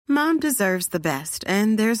Mom deserves the best,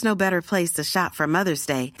 and there's no better place to shop for Mother's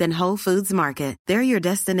Day than Whole Foods Market. They're your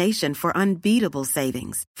destination for unbeatable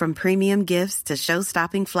savings, from premium gifts to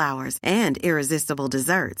show-stopping flowers and irresistible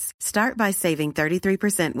desserts. Start by saving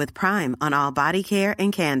 33% with Prime on all body care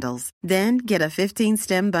and candles. Then get a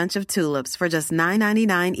 15-stem bunch of tulips for just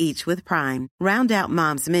 $9.99 each with Prime. Round out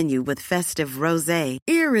Mom's menu with festive rosé,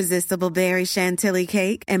 irresistible berry chantilly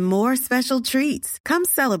cake, and more special treats. Come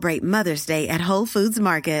celebrate Mother's Day at Whole Foods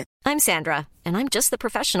Market. I'm Sandra, and I'm just the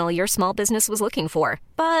professional your small business was looking for.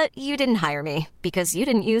 But you didn't hire me because you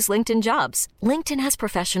didn't use LinkedIn Jobs. LinkedIn has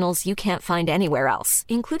professionals you can't find anywhere else,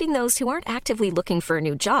 including those who aren't actively looking for a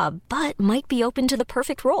new job, but might be open to the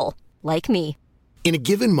perfect role, like me. In a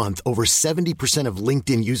given month, over 70% of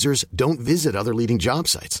LinkedIn users don't visit other leading job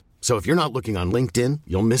sites. So if you're not looking on LinkedIn,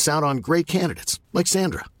 you'll miss out on great candidates like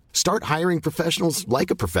Sandra. Start hiring professionals like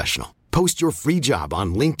a professional. Post your free job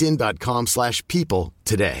on linkedin.com/people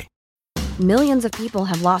today. Millions of people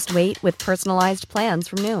have lost weight with personalized plans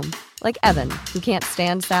from Noom. Like Evan, who can't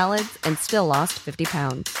stand salads and still lost 50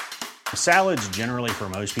 pounds. Salads generally for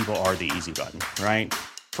most people are the easy button, right?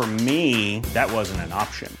 For me, that wasn't an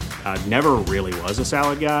option. I never really was a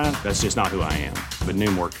salad guy. That's just not who I am. But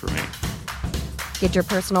Noom worked for me. Get your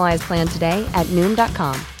personalized plan today at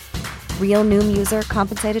Noom.com. Real Noom user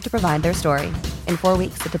compensated to provide their story. In 4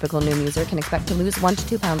 weeks, the typical Noom user can expect to lose 1 to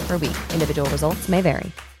 2 pounds per week. Individual results may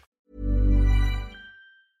vary.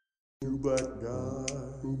 Black guy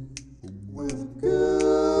with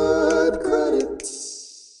good credit.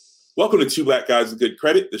 Welcome to Two Black Guys with Good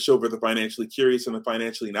Credit, the show for the financially curious and the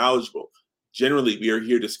financially knowledgeable. Generally, we are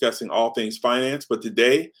here discussing all things finance, but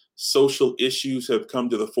today, social issues have come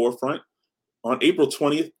to the forefront. On April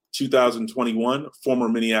 20th, 2021, former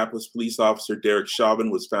Minneapolis police officer Derek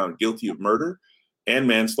Chauvin was found guilty of murder and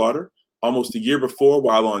manslaughter. Almost a year before,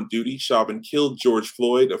 while on duty, Chauvin killed George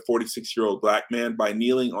Floyd, a 46-year-old black man, by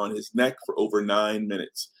kneeling on his neck for over 9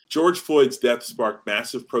 minutes. George Floyd's death sparked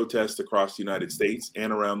massive protests across the United States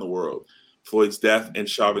and around the world. Floyd's death and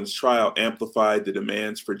Chauvin's trial amplified the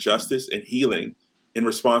demands for justice and healing in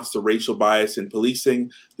response to racial bias in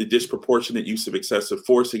policing, the disproportionate use of excessive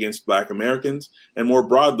force against Black Americans, and more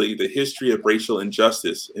broadly, the history of racial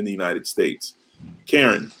injustice in the United States.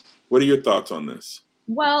 Karen, what are your thoughts on this?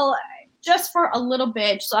 Well, just for a little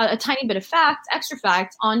bit, just a tiny bit of facts, extra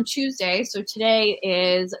facts, on Tuesday, so today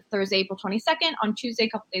is Thursday, April 22nd, on Tuesday, a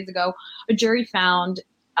couple days ago, a jury found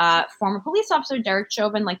former police officer Derek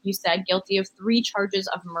Chauvin, like you said, guilty of 3 charges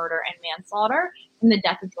of murder and manslaughter in the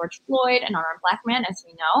death of George Floyd, an unarmed black man, as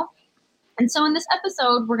we know. And so in this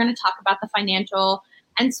episode, we're going to talk about the financial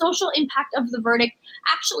and social impact of the verdict,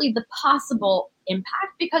 actually the possible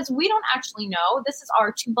impact, because we don't actually know. This is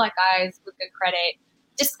our Two Black Guys with Good Credit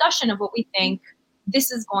discussion of what we think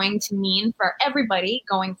this is going to mean for everybody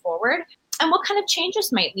going forward and what kind of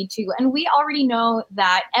changes might lead to. And we already know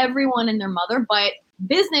that everyone and their mother, but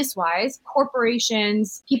business-wise,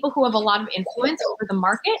 corporations, people who have a lot of influence over the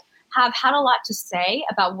market, have had a lot to say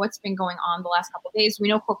about what's been going on the last couple of days. We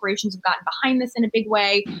know corporations have gotten behind this in a big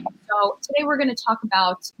way. So today we're going to talk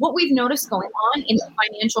about what we've noticed going on in the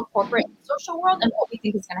financial, corporate, and social world and what we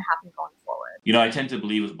think is going to happen going forward. You know, I tend to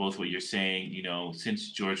believe with both what you're saying, you know,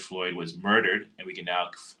 since George Floyd was murdered, and we can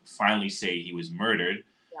now finally say he was murdered,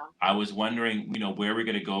 I was wondering, you know, where we're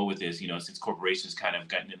going to go with this, you know, since corporations kind of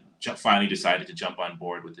finally decided to jump on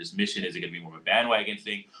board with this mission. Is it going to be more of a bandwagon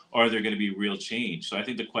thing, or are there going to be real change? So I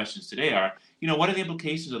think the questions today are, you know, what are the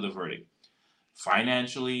implications of the verdict?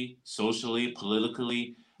 Financially, socially,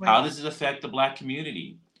 politically, how does it affect the Black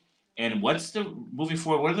community? And what's the, moving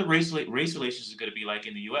forward, what are the race relations going to be like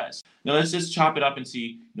in the U.S.? Now, let's just chop it up and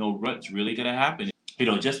see, you know, what's really going to happen. You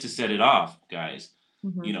know, just to set it off, guys,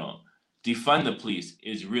 you know, defund the police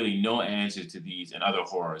is really no answer to these and other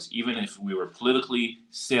horrors, even if we were politically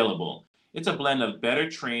saleable. It's a blend of better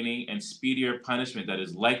training and speedier punishment that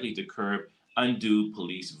is likely to curb undue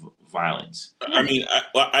police violence. I mean,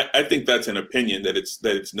 I think that's an opinion that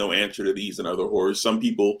it's no answer to these and other horrors. Some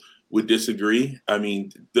people would disagree. I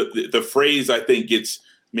mean, the phrase, I think, gets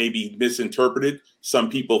maybe misinterpreted. Some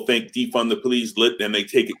people think defund the police and they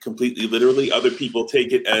take it completely literally. Other people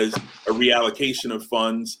take it as a reallocation of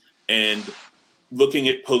funds and looking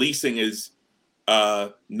at policing as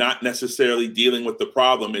not necessarily dealing with the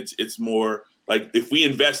problem. It's more like, if we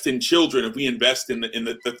invest in children, if we invest in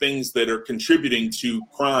the things that are contributing to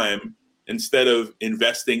crime, instead of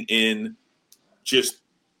investing in just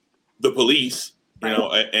the police, you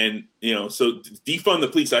know, and, you know, so defund the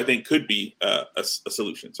police, I think, could be a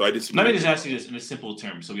solution. So I disagree. Let me just ask you this in a simple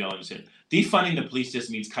term so we all understand. Defunding the police just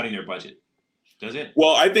means cutting their budget. Does it?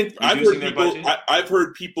 Well, I think I've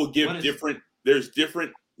heard people give different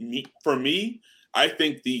for me, I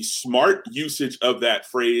think the smart usage of that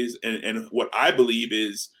phrase and what I believe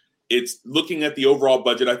is it's looking at the overall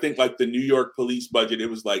budget. I think like the New York police budget, it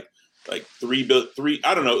was like three,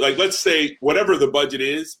 I don't know, like let's say whatever the budget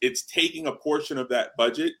is, it's taking a portion of that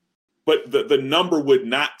budget, but the number would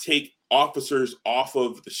not take officers off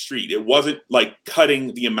of the street. It wasn't like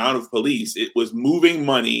cutting the amount of police. It was moving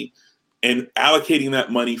money and allocating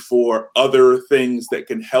that money for other things that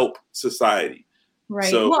can help society.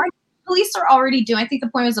 Right. So, well, police are already doing, I think the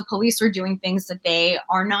point was the police are doing things that they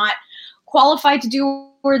are not qualified to do,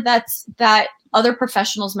 or that other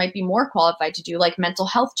professionals might be more qualified to do, like mental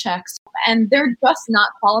health checks. And they're just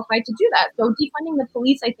not qualified to do that. So defunding the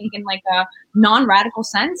police, I think, in like a non-radical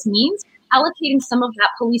sense means allocating some of that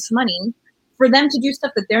police money for them to do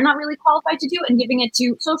stuff that they're not really qualified to do and giving it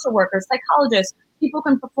to social workers, psychologists, people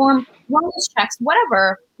can perform wellness checks,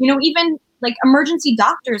 whatever, even like emergency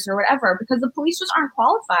doctors or whatever, because the police just aren't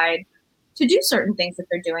qualified to do certain things that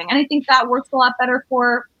they're doing. And I think that works a lot better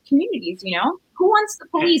for communities, Who wants the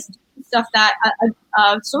police to do stuff that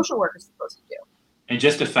a social worker is supposed to do? And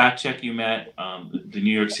just to fact check you, Matt, the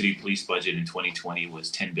New York City police budget in 2020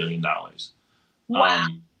 was $10 billion. Wow.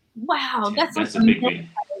 Wow. That's a big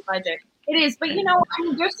budget. It is. But,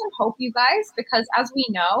 there's some hope, you guys, because as we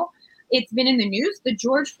know, it's been in the news. The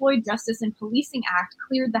George Floyd Justice and Policing Act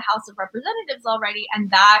cleared the House of Representatives already, and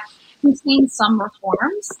that contains some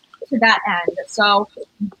reforms to that end. So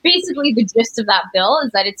basically the gist of that bill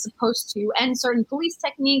is that it's supposed to end certain police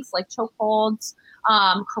techniques like chokeholds,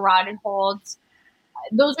 carotid holds.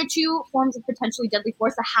 Those are two forms of potentially deadly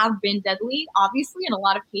force that have been deadly, obviously, in a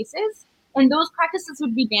lot of cases. And those practices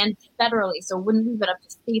would be banned federally, so wouldn't leave it up to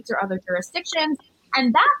states or other jurisdictions.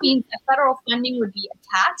 And that means that federal funding would be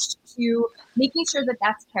attached to making sure that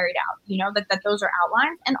that's carried out, that those are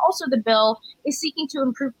outlined. And also the bill is seeking to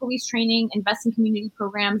improve police training, invest in community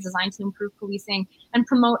programs designed to improve policing, and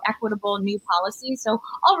promote equitable new policies. So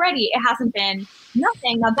already it hasn't been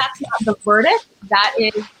nothing. Now that's not the verdict. That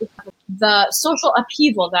is the social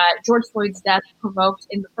upheaval that George Floyd's death provoked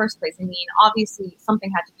in the first place. I mean, obviously something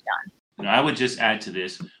had to be done. I would just add to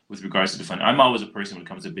this with regards to the fund. I'm always a person when it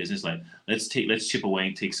comes to business, like let's chip away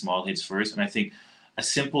and take small hits first. And I think a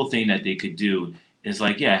simple thing that they could do is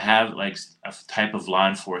have like a type of law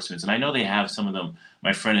enforcement. And I know they have some of them.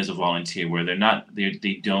 My friend is a volunteer where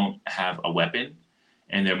they don't have a weapon,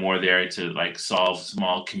 and they're more there to like solve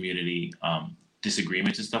small community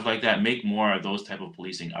disagreements and stuff like that. Make more of those type of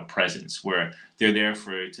policing a presence where they're there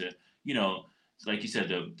like you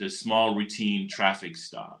said, the small routine traffic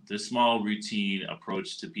stop, the small routine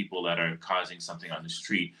approach to people that are causing something on the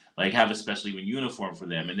street, like have a specially in uniform for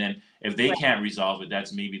them. And then if they can't resolve it,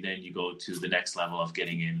 that's maybe then you go to the next level of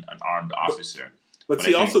getting in an armed officer. But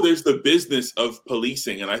see, also there's the business of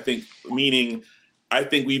policing. And I think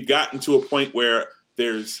we've gotten to a point where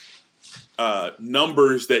there's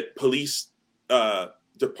numbers that police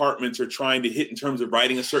departments are trying to hit in terms of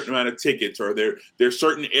writing a certain amount of tickets, or there's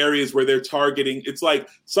certain areas where they're targeting. It's like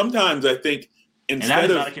sometimes I think and that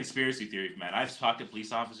is not a conspiracy theory, man. I've talked to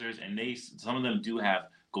police officers, and some of them do have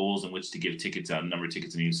goals in which to give tickets out, a number of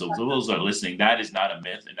tickets. And so those that are listening, that is not a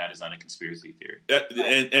myth, and that is not a conspiracy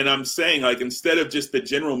theory. And I'm saying, like, instead of just the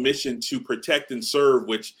general mission to protect and serve,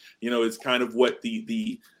 which is kind of what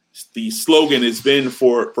the slogan has been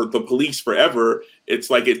for the police forever, it's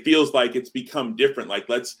like it feels like it's become different. Like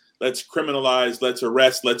let's criminalize, let's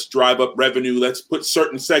arrest, let's drive up revenue, let's put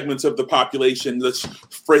certain segments of the population, let's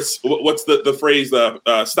frisk. What's the phrase?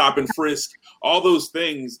 Stop and frisk. All those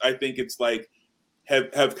things, I think it's like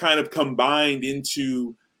have kind of combined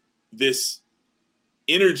into this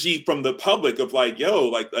energy from the public of like,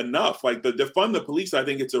 like enough. Like the defund the police, I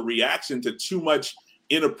think it's a reaction to too much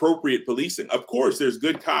inappropriate policing. Of course, there's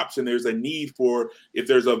good cops, and there's a need for, if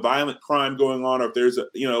there's a violent crime going on, or if there's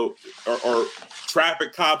or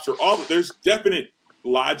traffic cops, or all, there's definite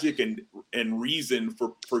logic and reason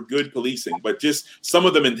for good policing. But just some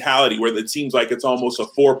of the mentality where it seems like it's almost a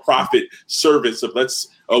for-profit service of let's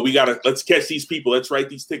catch these people, let's write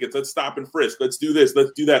these tickets, let's stop and frisk, let's do this,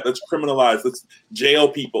 let's do that, let's criminalize, let's jail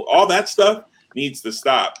people. All that stuff needs to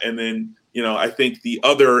stop. And then I think the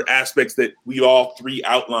other aspects that we all three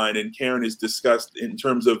outlined and Karen has discussed in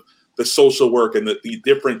terms of the social work and the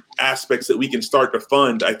different aspects that we can start to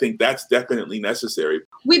fund, I think that's definitely necessary.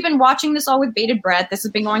 We've been watching this all with bated breath. This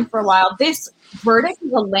has been going for a while. This verdict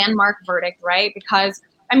is a landmark verdict, right? Because,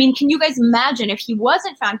 I mean, can you guys imagine if he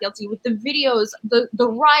wasn't found guilty with the videos, the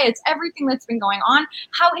riots, everything that's been going on,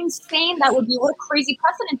 how insane that would be, what a crazy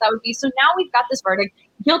precedent that would be. So now we've got this verdict,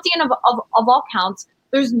 guilty of all counts.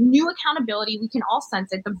 There's new accountability. We can all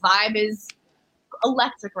sense it. The vibe is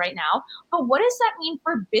electric right now. But what does that mean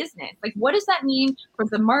for business? Like, what does that mean for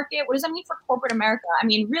the market? What does that mean for corporate America? I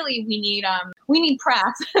mean, really, we need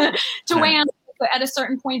Pratt to weigh in at a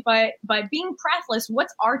certain point. But being Prattless,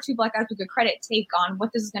 what's our two Black Guys with Good Credit take on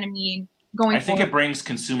what this is going to mean going forward? I think it brings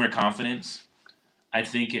consumer confidence. I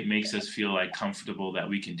think it makes us feel like comfortable that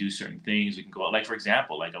we can do certain things. We can go out, like, for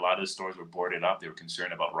example, like a lot of the stores were boarded up. They were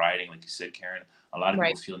concerned about rioting, like you said, Karen. A lot of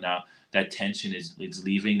people feel now that tension is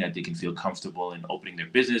leaving, that they can feel comfortable in opening their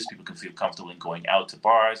business. People can feel comfortable in going out to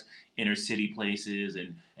bars, inner city places,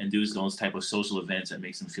 and do those type of social events that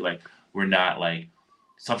makes them feel like we're not like,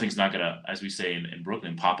 something's not gonna, as we say in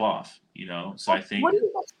Brooklyn, pop off, you know? So I think. What do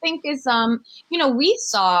you guys think is, we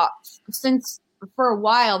saw since for a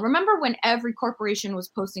while, remember when every corporation was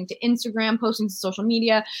posting to Instagram, posting to social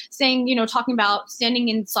media, saying, talking about standing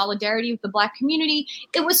in solidarity with the Black community?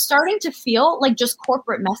 It was starting to feel like just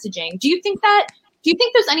corporate messaging. Do you think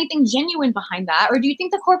there's anything genuine behind that? Or do you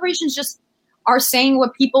think the corporations just are saying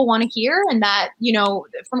what people want to hear, and that,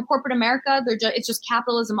 from corporate America, it's just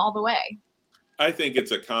capitalism all the way? I think it's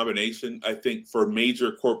a combination. I think for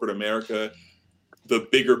major corporate America, the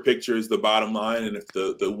bigger picture is the bottom line. And if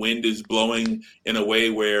the wind is blowing in a way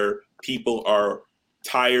where people are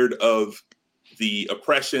tired of the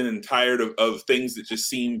oppression and tired of things that just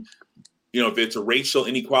seem, if it's a racial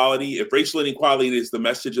inequality, if racial inequality is the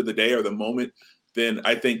message of the day or the moment, then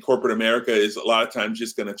I think corporate America is a lot of times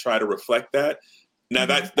just going to try to reflect that. Now,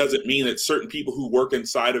 that doesn't mean that certain people who work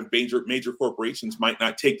inside of major corporations might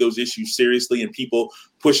not take those issues seriously, and people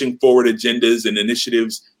pushing forward agendas and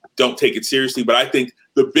initiatives don't take it seriously. But I think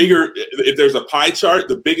if there's a pie chart,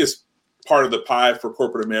 the biggest part of the pie for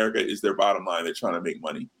corporate America is their bottom line. They're trying to make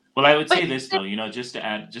money. Well, I would say this, though, just to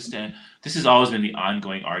add, this has always been the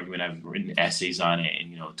ongoing argument. I've written essays on it,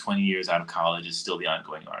 and 20 years out of college is still the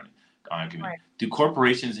ongoing argument. Right. Do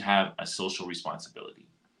corporations have a social responsibility?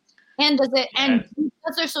 And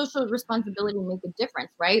does their social responsibility make a difference,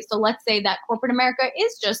 right? So let's say that corporate America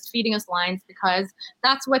is just feeding us lines because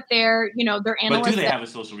that's what their analysts. But do they have a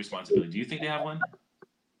social responsibility? Do you think they have one?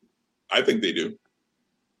 I think they do.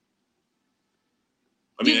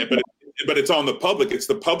 I mean, but it's on the public. It's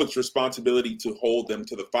the public's responsibility to hold them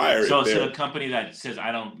to the fire. So a company that says,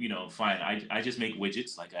 I don't, fine, I just make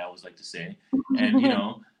widgets, like I always like to say, and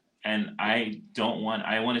and I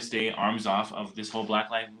want to stay arms off of this whole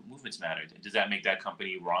Black Lives Movement matter. Does that make that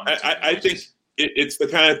company wrong? I think it's the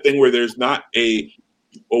kind of thing where there's not a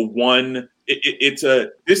one.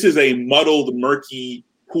 This is a muddled, murky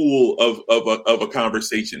pool of a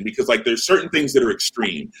conversation, because like there's certain things that are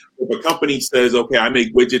extreme. If a company says, okay, I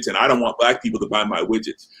make widgets and I don't want Black people to buy my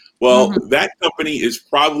widgets, well, that company is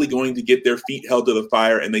probably going to get their feet held to the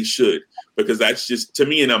fire, and they should, because that's just, to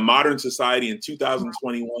me, in a modern society in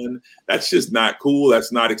 2021, that's just not cool.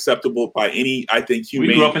 That's not acceptable by any, I think, humane.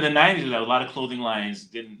 We grew up in the 90s with a lot of clothing lines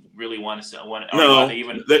didn't really want to sell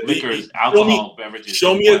liquors, alcohol, beverages.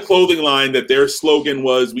 Show me a clothing line that their slogan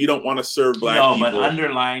was, we don't want to serve Black people. No, but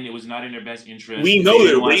underlying, it was not in their best interest. We know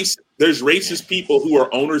that there's racist people who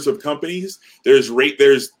are owners of companies. There's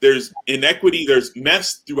inequity. There's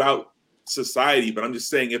mess throughout society. But I'm just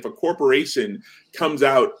saying, if a corporation comes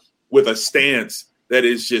out with a stance that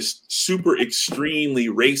is just super extremely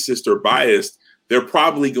racist or biased, they're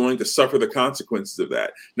probably going to suffer the consequences of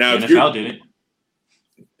that. Now, the NFL didn't.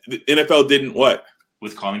 The NFL didn't what?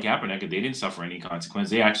 With Colin Kaepernick, they didn't suffer any consequence.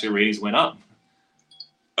 They actually, ratings went up.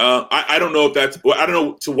 I don't know if I don't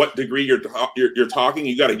know to what degree you're talking.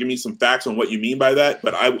 You got to give me some facts on what you mean by that.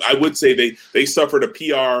 But I would say they suffered a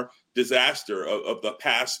PR disaster of the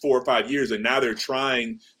past 4 or 5 years, and now they're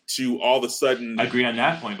trying to all of a sudden. I agree on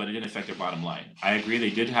that point, but it didn't affect their bottom line. I agree they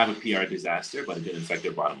did have a PR disaster, but it didn't affect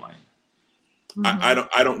their bottom line.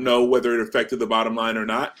 I don't know whether it affected the bottom line or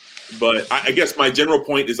not, but I guess my general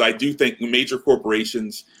point is I do think major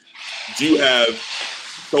corporations do have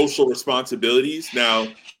social responsibilities. Now,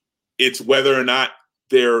 it's whether or not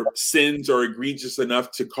their sins are egregious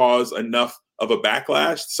enough to cause enough of a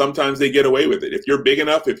backlash. Sometimes they get away with it. If you're big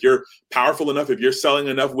enough, if you're powerful enough, if you're selling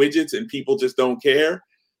enough widgets and people just don't care,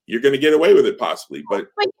 you're going to get away with it possibly. But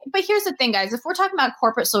here's the thing, guys. If we're talking about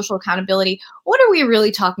corporate social accountability, what are we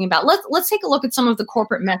really talking about? Let's take a look at some of the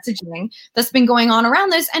corporate messaging that's been going on around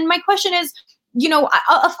this. And my question is,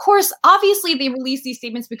 of course, obviously they release these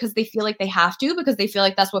statements because they feel like they have to, because they feel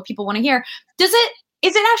like that's what people want to hear. Is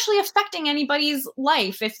it actually affecting anybody's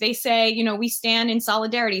life if they say, we stand in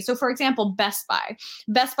solidarity? So, for example, Best Buy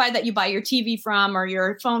that you buy your TV from or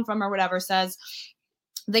your phone from or whatever, says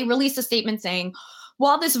they released a statement saying,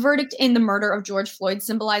 While this verdict in the murder of George Floyd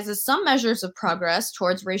symbolizes some measures of progress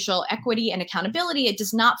towards racial equity and accountability, it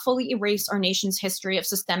does not fully erase our nation's history of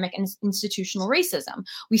systemic and institutional racism.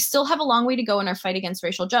 We still have a long way to go in our fight against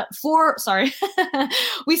we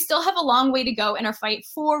still have a long way to go in our fight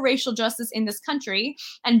for racial justice in this country,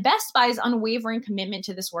 and Best Buy's unwavering commitment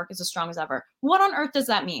to this work is as strong as ever. What on earth does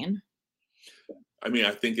that mean? I mean,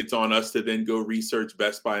 I think it's on us to then go research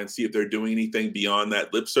Best Buy and see if they're doing anything beyond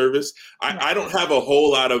that lip service. I don't have a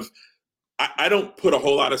whole lot of, I don't put a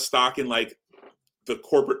whole lot of stock in like the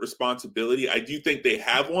corporate responsibility. I do think they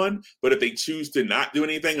have one, but if they choose to not do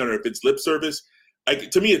anything, or if it's lip service,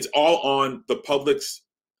 like, to me, it's all on the public's.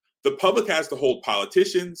 The public has to hold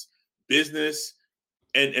politicians, business,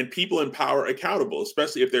 and people in power accountable,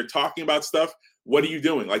 especially if they're talking about stuff. What are you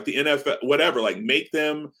doing? Like the NFL, whatever, like make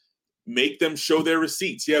them show their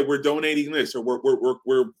receipts. Yeah, we're donating this, or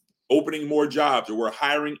we're opening more jobs, or we're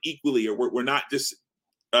hiring equally, or we're not just,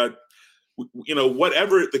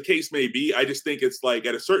 whatever the case may be. I just think it's like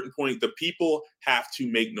at a certain point, the people have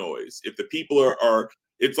to make noise. If the people are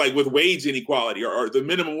it's like with wage inequality or the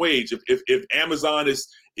minimum wage. If Amazon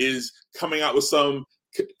is coming out with some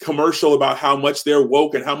commercial about how much they're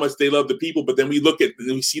woke and how much they love the people, but then we look at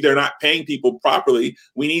and we see they're not paying people properly,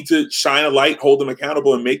 we need to shine a light, hold them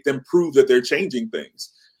accountable, and make them prove that they're changing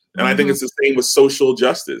things. And I think it's the same with social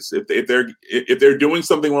justice. If they're doing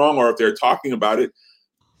something wrong, or if they're talking about it,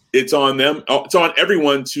 it's on them. It's on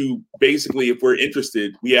everyone to basically, if we're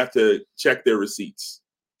interested, we have to check their receipts.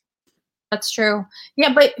 That's true.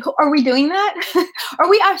 Yeah, but are we doing that? Are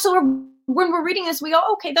we actually, when we're reading this, we go,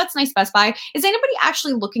 okay, that's nice, Best Buy. Is anybody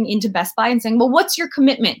actually looking into Best Buy and saying, well, what's your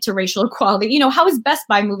commitment to racial equality? How is Best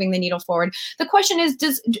Buy moving the needle forward? The question is,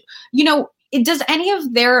 does any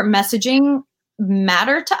of their messaging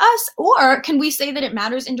matter to us? Or can we say that it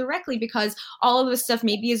matters indirectly because all of this stuff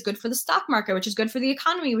maybe is good for the stock market, which is good for the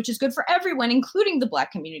economy, which is good for everyone, including the Black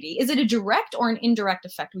community? Is it a direct or an indirect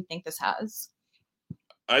effect we think this has?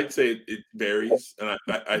 I'd say it varies. And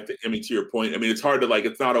I think, to your point, it's hard to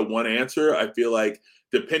it's not a one answer. I feel like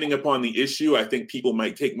depending upon the issue, I think people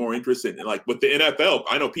might take more interest in it. Like with the NFL,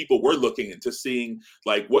 I know people were looking into seeing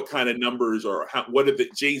like what kind of numbers or what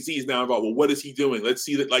if Jay-Z is now involved. Well, what is he doing? Let's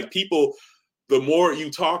see that people, the more you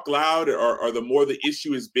talk loud or the more the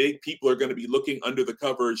issue is big, people are going to be looking under the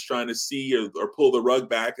covers, trying to see or pull the rug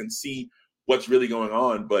back and see what's really going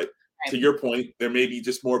on. But to your point, there may be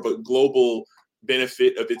just more of a global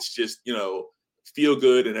benefit of it's just, feel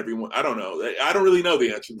good and everyone. I don't know. I don't really know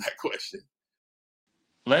the answer to that question.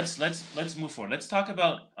 Let's move forward. Let's talk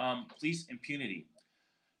about police impunity.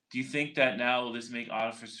 Do you think that now will this make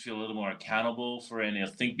officers feel a little more accountable and they'll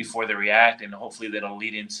think before they react, and hopefully that'll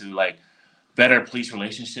lead into better police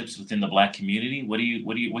relationships within the Black community?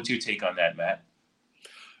 What's your take on that, Matt?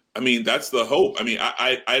 That's the hope.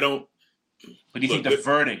 I don't. But do you think the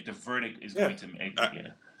verdict is going to make?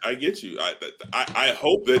 I get you. I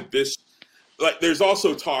hope that this, there's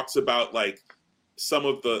also talks about some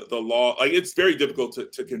of the law. It's very difficult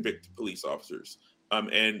to convict police officers.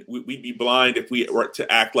 And we'd be blind if we were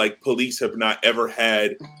to act like police have not ever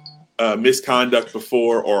had misconduct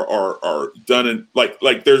before or done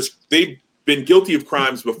they've been guilty of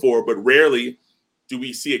crimes before, but rarely do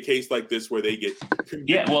we see a case like this where they get convicted.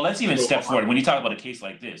 Yeah, well, let's even step forward. When you talk about a case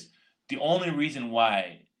like this, the only reason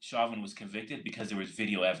why Chauvin was convicted because there was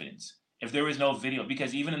video evidence. If there was no video,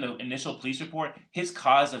 because even in the initial police report, his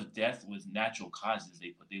cause of death was natural causes.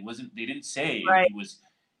 They didn't say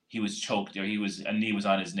he was choked or a knee was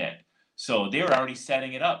on his neck. So they were already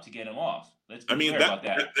setting it up to get him off. Let's be clear about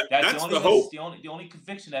that. That's the hope. The only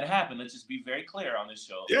conviction that happened. Let's just be very clear on this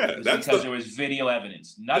show. Yeah, that's because there was video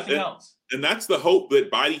evidence, nothing else. And that's the hope that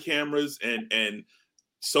body cameras and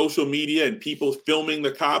social media and people filming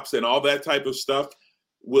the cops and all that type of stuff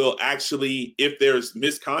will actually, if there's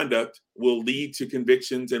misconduct, will lead to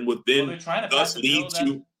convictions and would then thus lead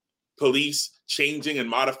to police changing and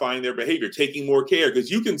modifying their behavior, taking more care.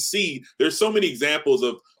 Because you can see there's so many examples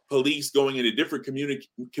of police going into different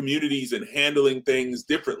communities and handling things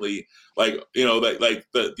differently.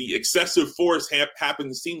 The excessive force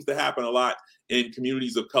seems to happen a lot in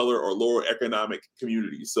communities of color or lower economic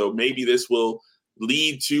communities. So maybe this will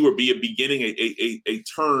lead to or be a beginning, a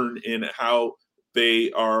turn in how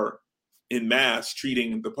they are in mass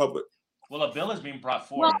treating the public. Well, a bill is being brought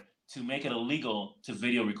forward to make it illegal to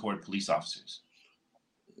video record police officers.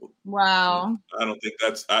 Wow. I don't think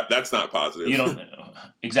that's not positive. You don't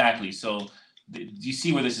exactly. So do you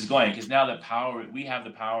see where this is going? Because now we have the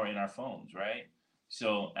power in our phones, right?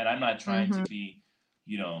 So, and I'm not trying to be,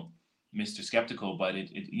 Mr. Skeptical, but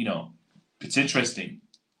it's interesting.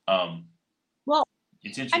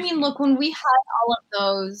 It's interesting. I mean, look, when we had all of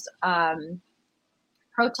those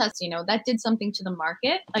protests, that did something to the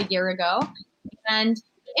market a year ago. And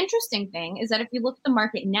the interesting thing is that if you look at the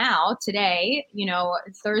market now, today,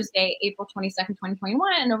 Thursday, April 22nd,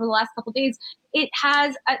 2021, and over the last couple of days, it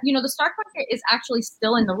has, the stock market is actually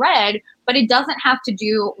still in the red, but it doesn't have to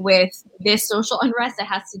do with this social unrest. It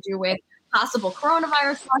has to do with possible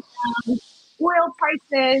coronavirus lockdowns, oil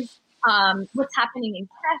prices, what's happening in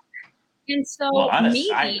tech. And so, on a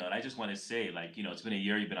side note, I just want to say, it's been a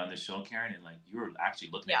year you've been on this show, Karen, and you're actually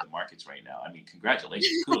looking at the markets right now. I mean,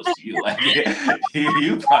 congratulations, kudos to you.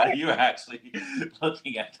 You're actually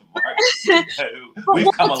looking at the markets. We've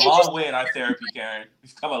come a long way in our therapy, Karen.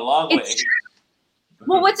 We've come a long way.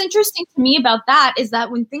 Well, what's interesting to me about that is that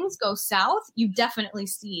when things go south, you definitely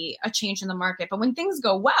see a change in the market. But when things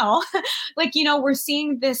go well, we're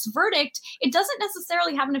seeing this verdict, it doesn't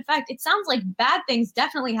necessarily have an effect. It sounds like bad things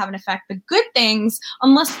definitely have an effect. The good things,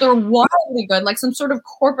 unless they're wildly good, like some sort of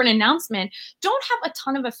corporate announcement, don't have a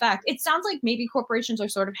ton of effect. It sounds like maybe corporations are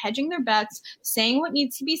sort of hedging their bets, saying what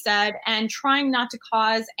needs to be said, and trying not to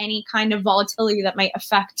cause any kind of volatility that might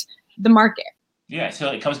affect the market. Yeah,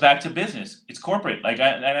 so it comes back to business. It's corporate. I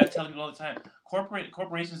tell people all the time,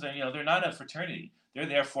 corporations are, they're not a fraternity. They're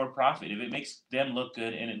there for profit. If it makes them look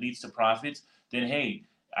good and it leads to profits, then hey,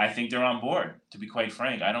 I think they're on board. To be quite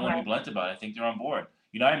frank, I don't want to be blunt about it. I think they're on board.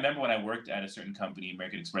 I remember when I worked at a certain company,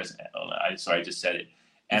 American Express. Sorry, I just said it.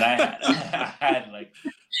 And I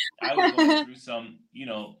was going through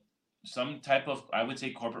some type of, I would say,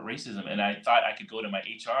 corporate racism. And I thought I could go to my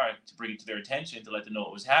HR to bring it to their attention, to let them know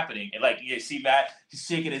what was happening. And you see Matt, he's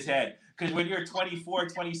shaking his head. Because when you're 24,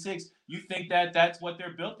 26, you think that that's what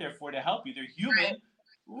they're built there for, to help you. They're human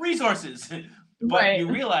resources. But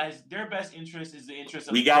you realize their best interest is the interest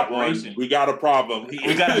of the corporation. We got a problem.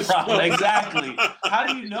 We got a problem, exactly. How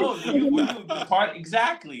do you know?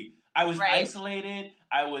 Exactly. I was isolated.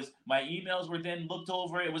 My emails were then looked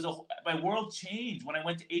over. It was my world changed when I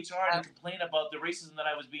went to HR to complain about the racism that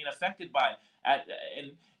I was being affected by.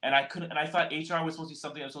 And I couldn't. And I thought HR was supposed to be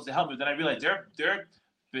something that was supposed to help me. But then I realized they're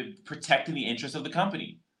protecting the interests of the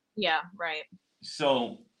company. Yeah, right.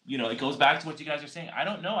 So it goes back to what you guys are saying. I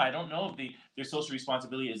don't know. I don't know if their social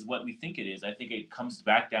responsibility is what we think it is. I think it comes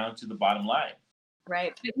back down to the bottom line.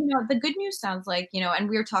 Right. But, the good news sounds like, and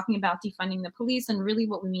we were talking about defunding the police, and really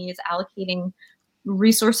what we mean is allocating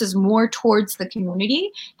resources more towards the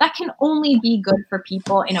community. That can only be good for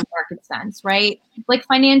people in a market sense, right? Like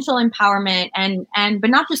financial empowerment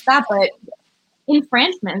but not just that, but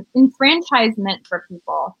enfranchisement for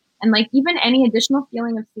people. And even any additional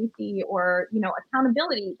feeling of safety or,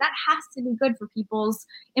 accountability, that has to be good for people's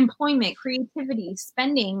employment, creativity,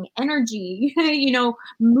 spending, energy,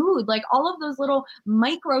 mood, all of those little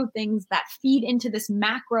micro things that feed into this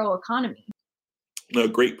macro economy. No,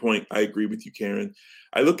 great point. I agree with you, Karen.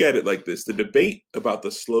 I look at it like this. The debate about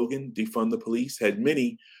the slogan, defund the police, had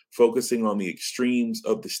many focusing on the extremes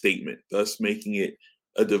of the statement, thus making it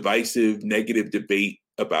a divisive, negative debate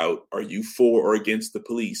about, are you for or against the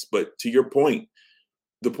police? But to your point,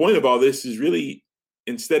 the point of all this is really,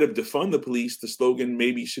 instead of defund the police, the slogan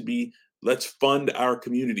maybe should be, let's fund our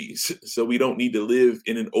communities so we don't need to live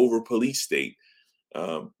in an over-police state.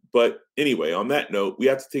 But anyway, on that note, we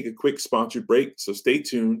have to take a quick sponsored break. So stay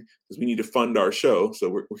tuned because we need to fund our show. So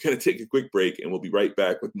we're going to take a quick break and we'll be right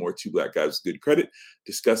back with more Two Black Guys with Good Credit,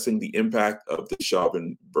 discussing the impact of the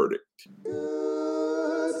Chauvin verdict.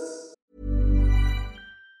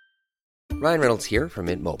 Ryan Reynolds here from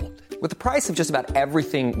Mint Mobile. With the price of just about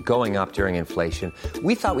everything going up during inflation,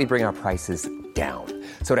 we thought we'd bring our prices down.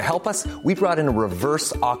 So to help us, we brought in a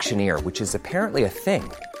reverse auctioneer, which is apparently a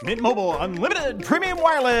thing. Mint Mobile Unlimited Premium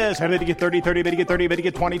Wireless. How to get 30, 30, bit to get 30, bit to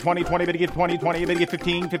get 20, 20, 20, bit to get 20, 20, bit to get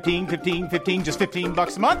 15, 15, 15, 15, just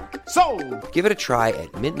 $15 a month? Sold! Give it a try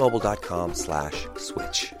at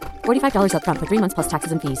mintmobile.com/switch. $45 up front for 3 months plus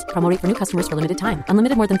taxes and fees. Promo rate for new customers for limited time.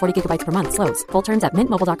 Unlimited more than 40 gigabytes per month. Slows full terms at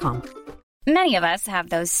mintmobile.com. Many of us have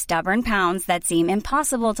those stubborn pounds that seem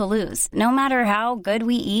impossible to lose, no matter how good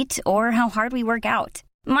we eat or how hard we work out.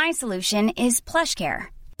 My solution is PlushCare.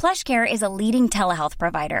 PlushCare is a leading telehealth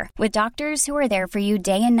provider with doctors who are there for you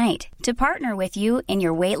day and night to partner with you in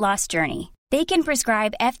your weight loss journey. They can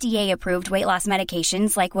prescribe FDA-approved weight loss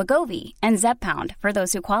medications like Wegovy and Zepbound for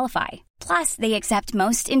those who qualify. Plus, they accept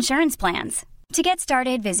most insurance plans. To get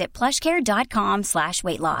started, visit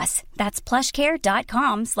plushcare.com/weightloss. That's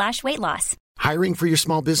plushcare.com/weightloss. Hiring for your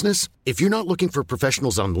small business? If you're not looking for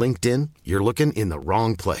professionals on LinkedIn, you're looking in the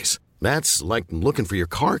wrong place. That's like looking for your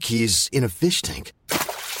car keys in a fish tank.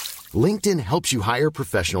 LinkedIn helps you hire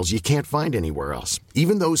professionals you can't find anywhere else,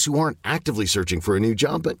 even those who aren't actively searching for a new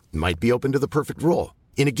job but might be open to the perfect role.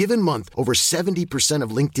 In a given month, over 70%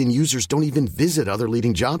 of LinkedIn users don't even visit other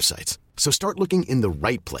leading job sites. So start looking in the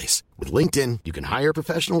right place. With LinkedIn, you can hire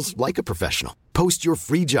professionals like a professional. Post your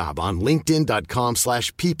free job on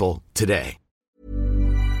linkedin.com/people today.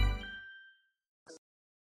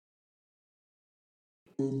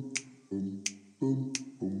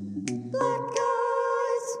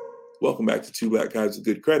 Welcome back to Two Black Guys with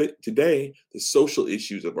Good Credit. Today, the social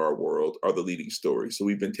issues of our world are the leading story. So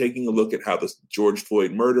we've been taking a look at how the George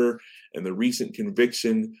Floyd murder and the recent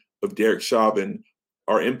conviction of Derek Chauvin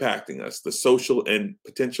are impacting us, the social and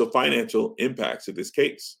potential financial impacts of this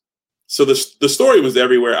case. So the story was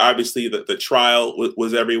everywhere. Obviously, the trial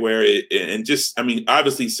was everywhere. And just, I mean,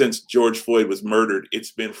 obviously, since George Floyd was murdered,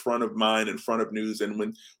 it's been front of mind and front of news. And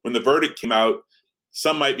when the verdict came out,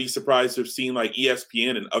 some might be surprised to have seen like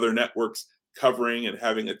ESPN and other networks covering and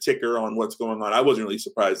having a ticker on what's going on. I wasn't really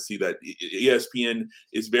surprised to see that. ESPN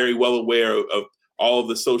is very well aware of all of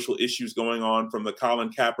the social issues going on, from the Colin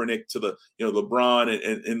Kaepernick to the LeBron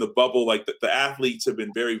and the bubble. Like the athletes have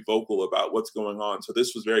been very vocal about what's going on. So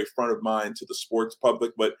this was very front of mind to the sports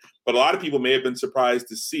public. But a lot of people may have been surprised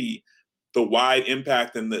to see the wide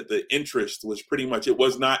impact, and the interest was pretty much, it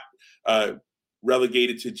was not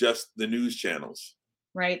relegated to just the news channels.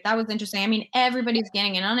 Right. That was interesting. I mean, everybody's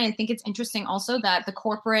getting in on it. I think it's interesting also that the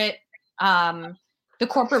corporate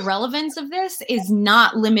relevance of this is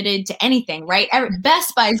not limited to anything, right?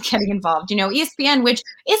 Best Buy is getting involved, ESPN, which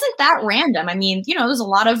isn't that random. I mean, there's a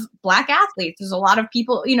lot of Black athletes. There's a lot of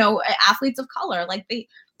people, athletes of color. Like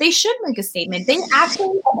they should make a statement. They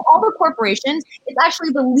actually, of all the corporations, it's actually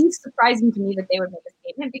the least surprising to me that they would make a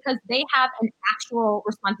statement, because they have an actual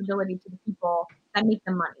responsibility to the people that make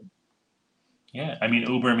them money. Yeah, I mean,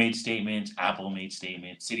 Uber made statements, Apple made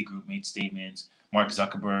statements, Citigroup made statements, Mark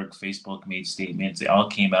Zuckerberg, Facebook made statements. They all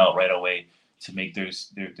came out right away to make their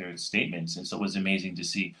statements. And so it was amazing to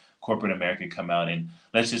see corporate America come out. And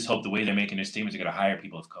let's just hope the way they're making their statements, they're going to hire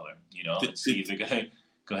people of color. Let's see if they're going to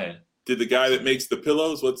go ahead. Did the guy that makes the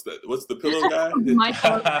pillows? What's the pillow guy?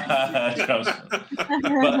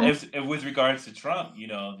 But if with regards to Trump, you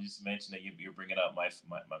just mentioned that you're bringing up my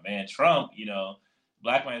man Trump.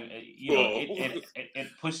 Black man, it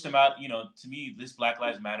pushed him out. To me, this Black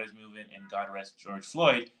Lives Matters movement and God rest George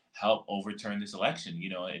Floyd helped overturn this election.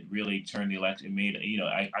 It really turned the election. It made,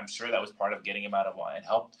 I'm sure that was part of getting him out of line. It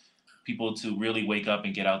helped people to really wake up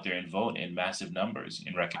and get out there and vote in massive numbers,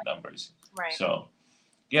 in record numbers. Right. So,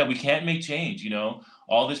 yeah, we can't make change.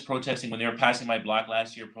 All this protesting, when they were passing my block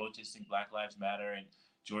last year, protesting Black Lives Matter and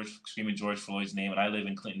screaming George Floyd's name. And I live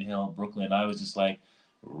in Clinton Hill, Brooklyn. I was just like,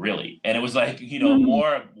 really? And it was like,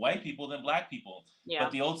 more white people than Black people. Yeah.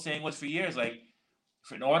 But the old saying was for years, like,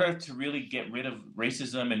 in order to really get rid of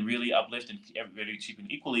racism and really uplift and everybody treated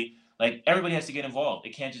equally, like, everybody has to get involved.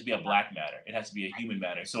 It can't just be a Black matter. It has to be a human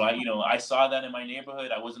matter. So I saw that in my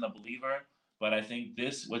neighborhood. I wasn't a believer, but I think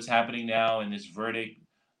what's happening now in this verdict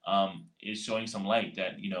is showing some light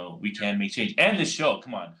that, we can make change. And this show,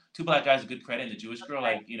 come on, Two Black Guys with Good Credit and the Jewish Girl,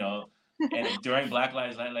 like, and during Black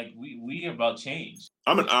Lives Matter, like, we are about change.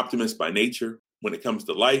 I'm an optimist by nature when it comes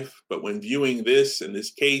to life, but when viewing this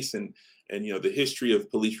case and the history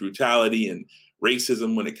of police brutality and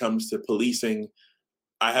racism when it comes to policing,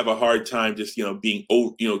 I have a hard time just being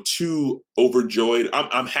too overjoyed.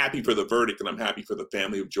 I'm happy for the verdict, and I'm happy for the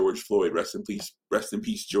family of George Floyd. Rest in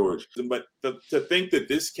peace, George. But to think that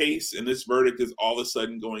this case and this verdict is all of a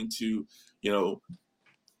sudden going to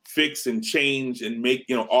fix and change and make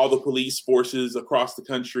all the police forces across the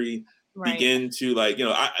country begin to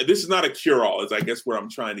this is not a cure-all, is I guess where I'm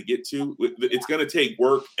trying to get to. It's going to take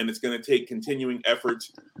work, and it's going to take continuing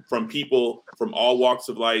efforts from people from all walks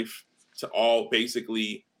of life to all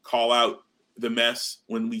basically call out the mess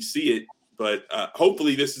when we see it. But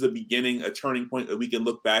hopefully this is a turning point that we can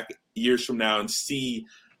look back years from now and see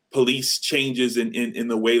police changes in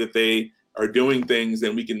the way that they are doing things,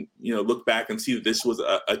 and we can look back and see that this was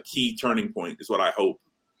a key turning point, is what I hope.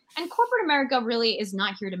 And corporate America really is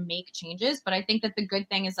not here to make changes, but I think that the good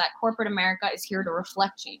thing is that corporate America is here to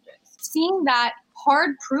reflect changes. Seeing that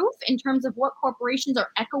hard proof in terms of what corporations are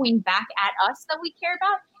echoing back at us that we care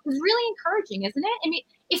about is really encouraging, isn't it? I mean,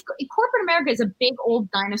 if corporate America is a big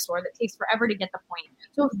old dinosaur that takes forever to get the point,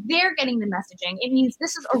 so if they're getting the messaging, it means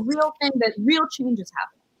this is a real thing, that real change is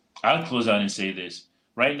happening. I'll close out and say this.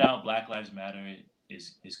 Right now, Black Lives Matter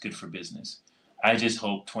is good for business. I just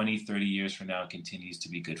hope 20, 30 years from now it continues to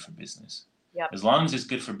be good for business. Yep. As long as it's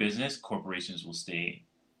good for business, corporations will stay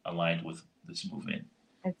aligned with this movement.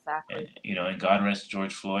 Exactly. And God rest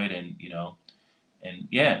George Floyd, and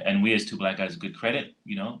And we as Two Black Guys with Good Credit,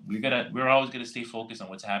 we're always gonna stay focused on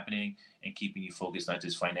what's happening and keeping you focused not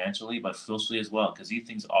just financially but socially as well, because these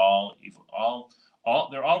things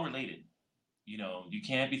they're all related. You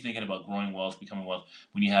can't be thinking about growing wealth, becoming wealth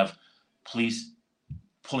when you have police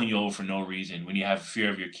pulling you over for no reason, when you have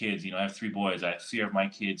fear of your kids. I have 3 boys. I have fear of my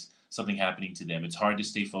kids, something happening to them. It's hard to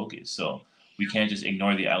stay focused. So we can't just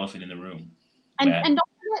ignore the elephant in the room. And don't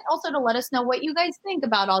forget also to let us know what you guys think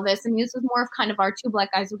about all this. I mean, this is more of kind of our Two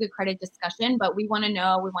Black Guys with Good Credit discussion, but we want to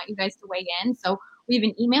know, we want you guys to weigh in. So we have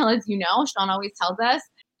an email, as you know, Sean always tells us,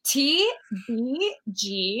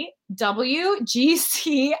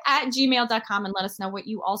 tbgwgc@gmail.com, and let us know what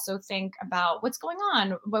you also think about what's going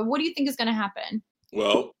on. But what do you think is going to happen?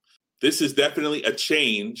 Well, this is definitely a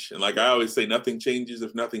change. And like I always say, nothing changes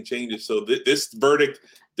if nothing changes. So this verdict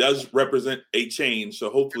does represent a change. So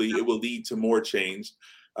hopefully it will lead to more change.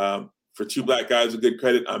 For Two Black Guys with Good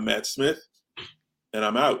Credit, I'm Matt Smith, and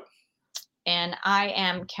I'm out. And I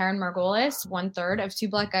am Karen Margolis, 1/3 of Two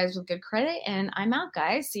Black Guys with Good Credit, and I'm out,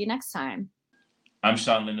 guys. See you next time. I'm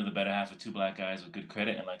Sean Linder, the better half of Two Black Guys with Good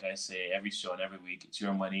Credit. And like I say, every show and every week, it's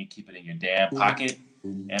your money. Keep it in your damn pocket.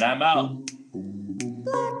 And I'm out.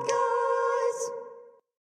 Black Guys.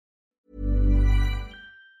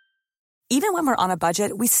 Even when we're on a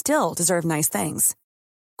budget, we still deserve nice things.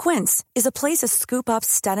 Quince is a place to scoop up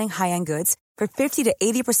stunning high-end goods for 50 to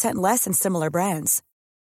 80% less than similar brands.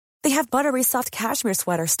 They have buttery soft cashmere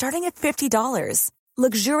sweaters starting at $50,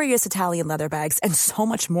 luxurious Italian leather bags, and so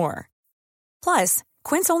much more. Plus,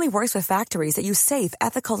 Quince only works with factories that use safe,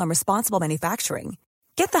 ethical, and responsible manufacturing.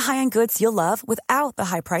 Get the high-end goods you'll love without the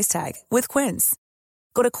high price tag with Quince.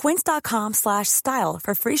 Go to quince.com/style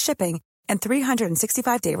for free shipping and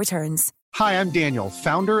 365-day returns. Hi, I'm Daniel,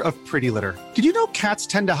 founder of Pretty Litter. Did you know cats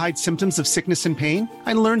tend to hide symptoms of sickness and pain?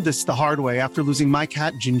 I learned this the hard way after losing my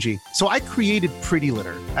cat, Gingy. So I created Pretty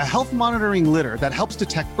Litter, a health monitoring litter that helps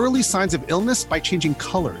detect early signs of illness by changing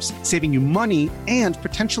colors, saving you money and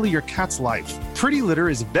potentially your cat's life. Pretty Litter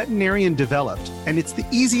is veterinarian developed, and it's the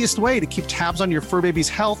easiest way to keep tabs on your fur baby's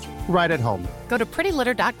health right at home. Go to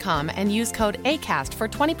prettylitter.com and use code ACAST for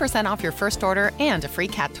 20% off your first order and a free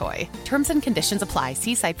cat toy. Terms and conditions apply.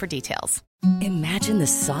 See site for details. Imagine the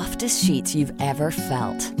softest sheets you've ever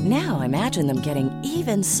felt. Now imagine them getting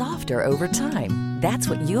even softer over time. That's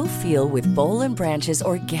what you'll feel with Boll & Branch's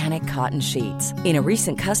organic cotton sheets. In a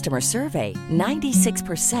recent customer survey,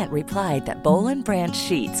 96% replied that Boll & Branch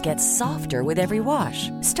sheets get softer with every wash.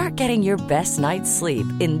 Start getting your best night's sleep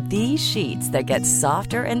in these sheets that get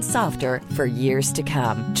softer and softer for years to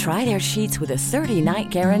come. Try their sheets with a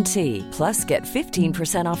 30-night guarantee. Plus, get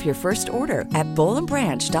 15% off your first order at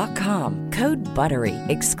bollandbranch.com. Code BUTTERY.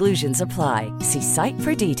 Exclusions apply. See site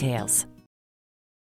for details.